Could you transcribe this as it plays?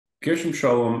Gershom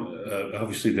Scholem,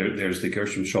 obviously there's the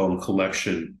Gershom Scholem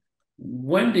collection.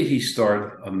 When did he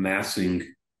start amassing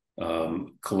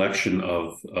collection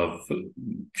of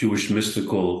Jewish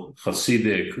mystical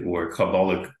Hasidic or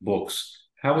Kabbalic books?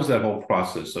 How was that whole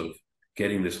process of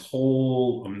getting this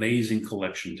whole amazing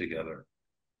collection together?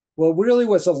 Well, it really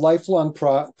was a lifelong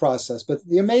process. But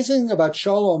the amazing thing about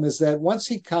Sholem is that once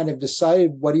he kind of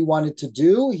decided what he wanted to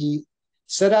do, he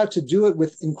set out to do it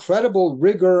with incredible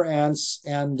rigor and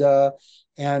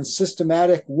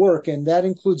systematic work, and that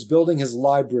includes building his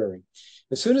library.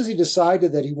 As soon as he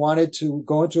decided that he wanted to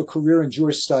go into a career in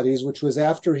Jewish studies, which was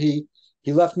after he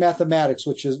left mathematics,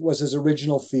 was his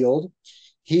original field,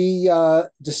 he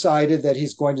decided that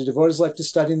he's going to devote his life to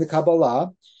studying the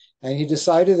Kabbalah. And he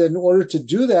decided that in order to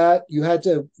do that, you had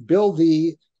to build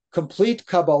the complete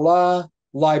Kabbalah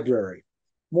library,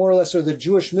 more or less, or the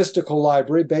Jewish mystical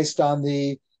library, based on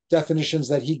the definitions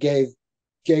that he gave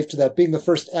to that, being the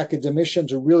first academician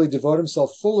to really devote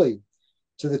himself fully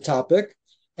to the topic.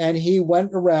 And he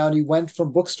went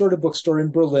from bookstore to bookstore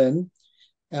in Berlin,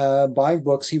 buying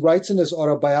books. He writes in his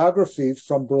autobiography,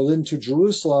 From Berlin to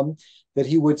Jerusalem, that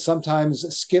he would sometimes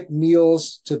skip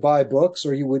meals to buy books,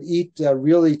 or he would eat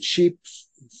really cheap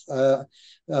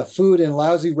food in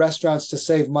lousy restaurants to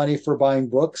save money for buying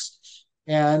books.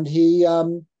 And it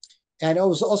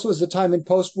was the time in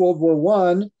post-World War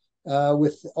One,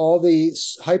 with all the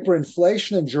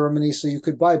hyperinflation in Germany, so you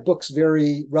could buy books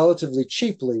very relatively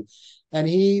cheaply. But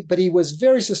he was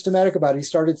very systematic about it. He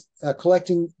started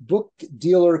collecting book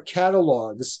dealer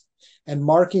catalogs and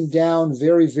marking down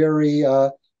very, very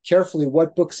carefully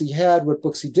what books he had, what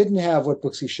books he didn't have, what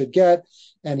books he should get.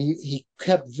 And he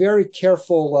kept very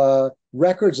careful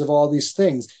records of all these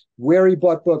things, where he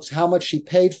bought books, how much he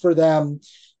paid for them,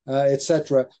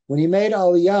 etc. When he made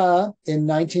Aliyah in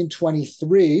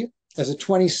 1923, as a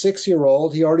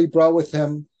 26-year-old, he already brought with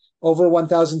him over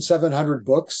 1,700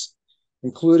 books,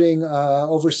 including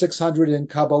over 600 in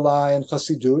Kabbalah and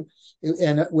Chassidut,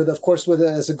 and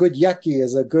as a good Yeki,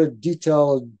 as a good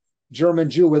detailed German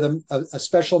Jew, with a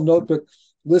special notebook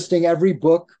listing every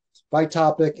book by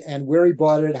topic and where he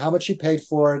bought it, how much he paid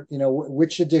for it,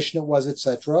 which edition it was,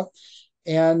 etc.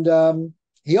 And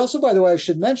he also, by the way, I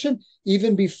should mention,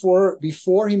 even before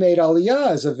he made Aliyah,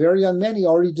 as a very young man, he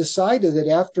already decided that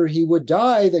after he would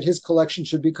die, that his collection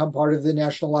should become part of the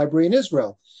National Library in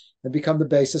Israel and become the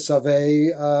basis of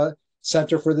a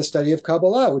center for the study of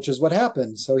Kabbalah, which is what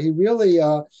happened. So he really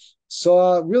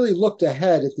really looked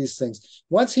ahead at these things.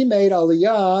 Once he made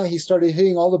Aliyah, he started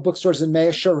hitting all the bookstores in Mea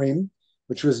Shearim,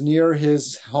 which was near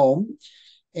his home.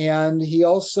 And he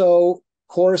also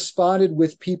corresponded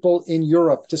with people in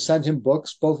Europe to send him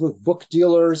books, both with book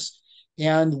dealers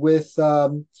and with,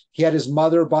 he had his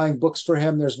mother buying books for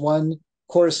him. There's one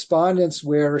correspondence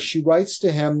where she writes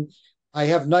to him, "I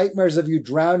have nightmares of you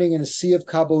drowning in a sea of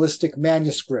Kabbalistic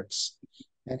manuscripts."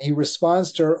 And he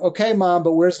responds to her, "Okay, Mom,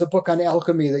 but where's the book on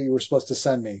alchemy that you were supposed to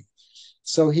send me?"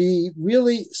 So he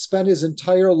really spent his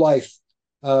entire life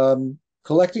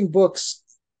collecting books,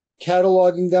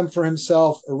 cataloging them for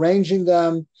himself, arranging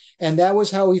them. And that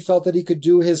was how he felt that he could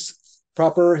do his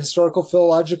proper historical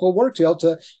philological work, to be able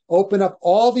to open up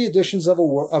all the editions of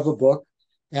a book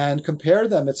and compare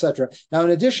them, etc. Now, in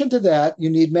addition to that, you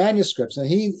need manuscripts. And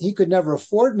he could never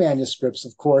afford manuscripts,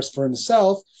 of course, for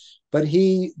himself, but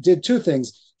he did two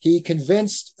things. He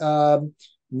convinced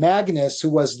Magnus, who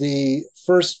was the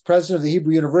first president of the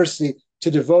Hebrew University, to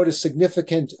devote a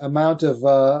significant amount of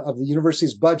the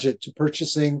university's budget to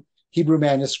purchasing Hebrew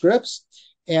manuscripts.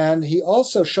 And he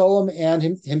also, Scholem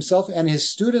and himself and his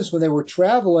students, when they were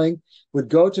traveling, would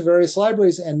go to various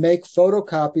libraries and make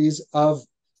photocopies of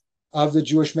the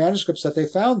Jewish manuscripts that they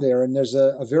found there. And there's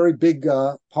a very big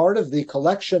part of the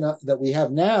collection that we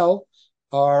have now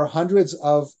are hundreds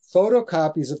of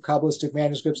photocopies of Kabbalistic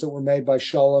manuscripts that were made by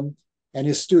Scholem and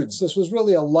his students. This was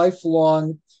really a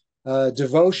lifelong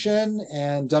devotion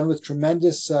and done with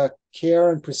tremendous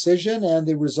care and precision, and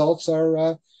the results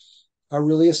are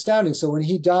really astounding. So when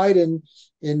he died in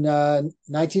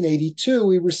 1982,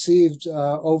 we received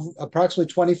approximately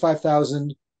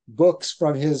 25,000 books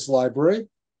from his library,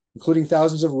 including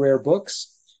thousands of rare books.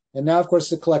 And now, of course,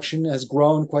 the collection has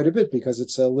grown quite a bit because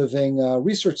it's a living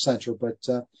research center. But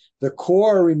the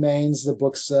core remains the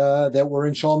books that were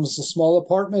in Sholem's small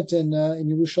apartment in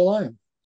Yerushalayim.